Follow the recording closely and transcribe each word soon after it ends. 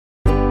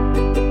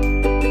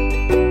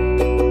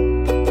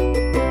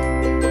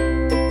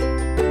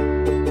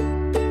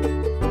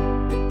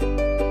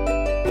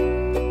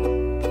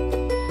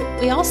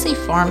all see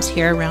farms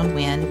here around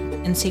Wynn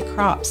and see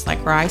crops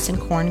like rice and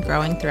corn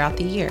growing throughout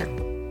the year.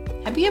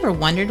 Have you ever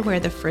wondered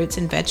where the fruits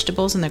and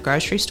vegetables in the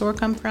grocery store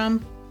come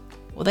from?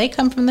 Well, they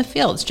come from the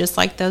fields, just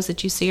like those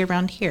that you see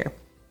around here.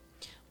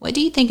 What do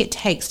you think it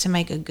takes to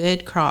make a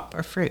good crop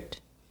or fruit?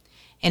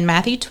 In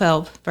Matthew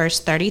 12, verse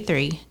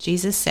 33,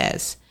 Jesus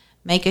says,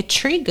 "Make a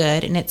tree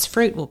good and its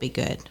fruit will be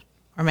good,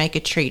 or make a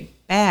tree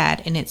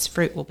bad and its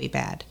fruit will be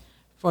bad,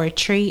 for a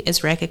tree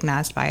is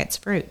recognized by its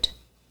fruit."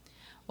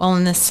 Well,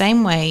 in the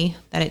same way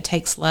that it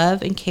takes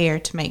love and care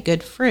to make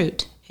good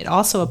fruit, it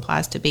also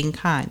applies to being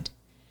kind.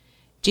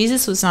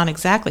 Jesus was not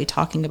exactly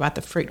talking about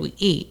the fruit we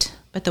eat,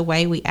 but the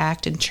way we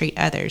act and treat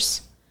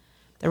others.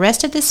 The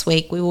rest of this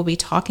week, we will be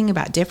talking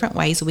about different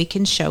ways we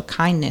can show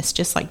kindness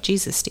just like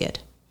Jesus did.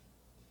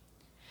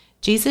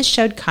 Jesus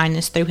showed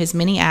kindness through his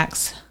many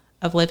acts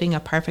of living a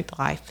perfect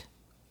life.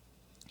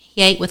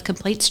 He ate with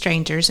complete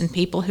strangers and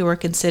people who were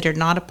considered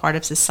not a part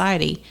of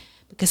society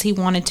because he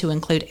wanted to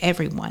include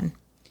everyone.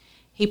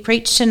 He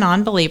preached to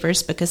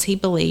non-believers because he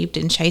believed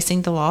in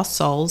chasing the lost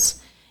souls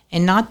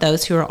and not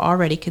those who are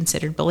already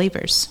considered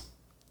believers.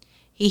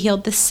 He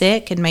healed the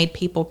sick and made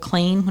people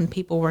clean when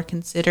people were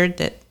considered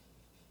that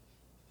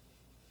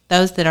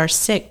those that are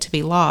sick to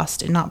be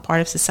lost and not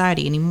part of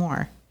society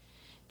anymore.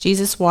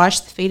 Jesus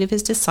washed the feet of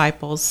his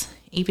disciples,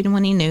 even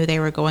when he knew they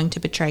were going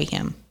to betray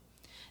him.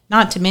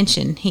 Not to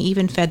mention, he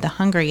even fed the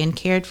hungry and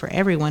cared for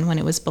everyone when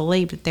it was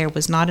believed that there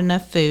was not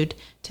enough food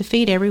to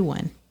feed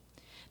everyone.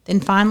 Then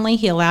finally,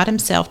 he allowed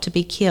himself to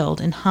be killed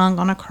and hung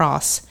on a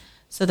cross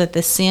so that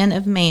the sin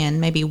of man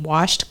may be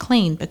washed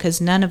clean,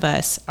 because none of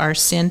us are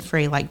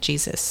sin-free like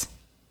Jesus.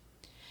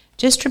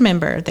 Just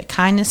remember that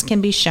kindness can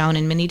be shown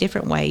in many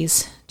different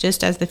ways,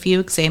 just as the few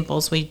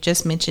examples we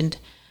just mentioned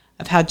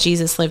of how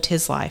Jesus lived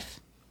his life.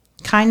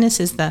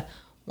 Kindness is the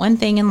one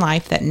thing in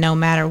life that no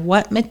matter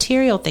what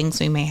material things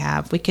we may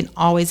have, we can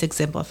always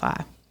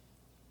exemplify.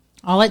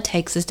 All it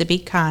takes is to be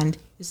kind,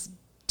 is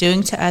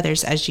doing to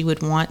others as you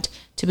would want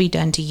to be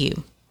done to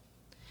you.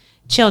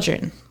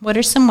 Children, what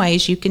are some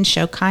ways you can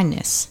show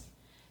kindness?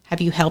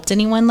 Have you helped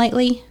anyone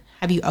lately?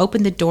 Have you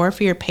opened the door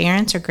for your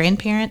parents or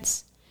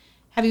grandparents?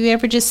 Have you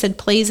ever just said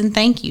please and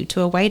thank you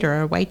to a waiter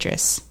or a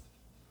waitress?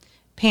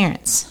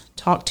 Parents,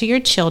 talk to your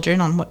children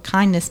on what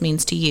kindness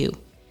means to you.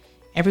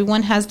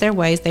 Everyone has their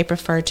ways they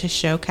prefer to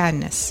show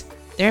kindness.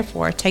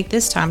 Therefore, take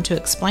this time to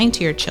explain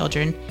to your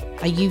children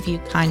how you view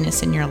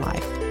kindness in your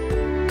life.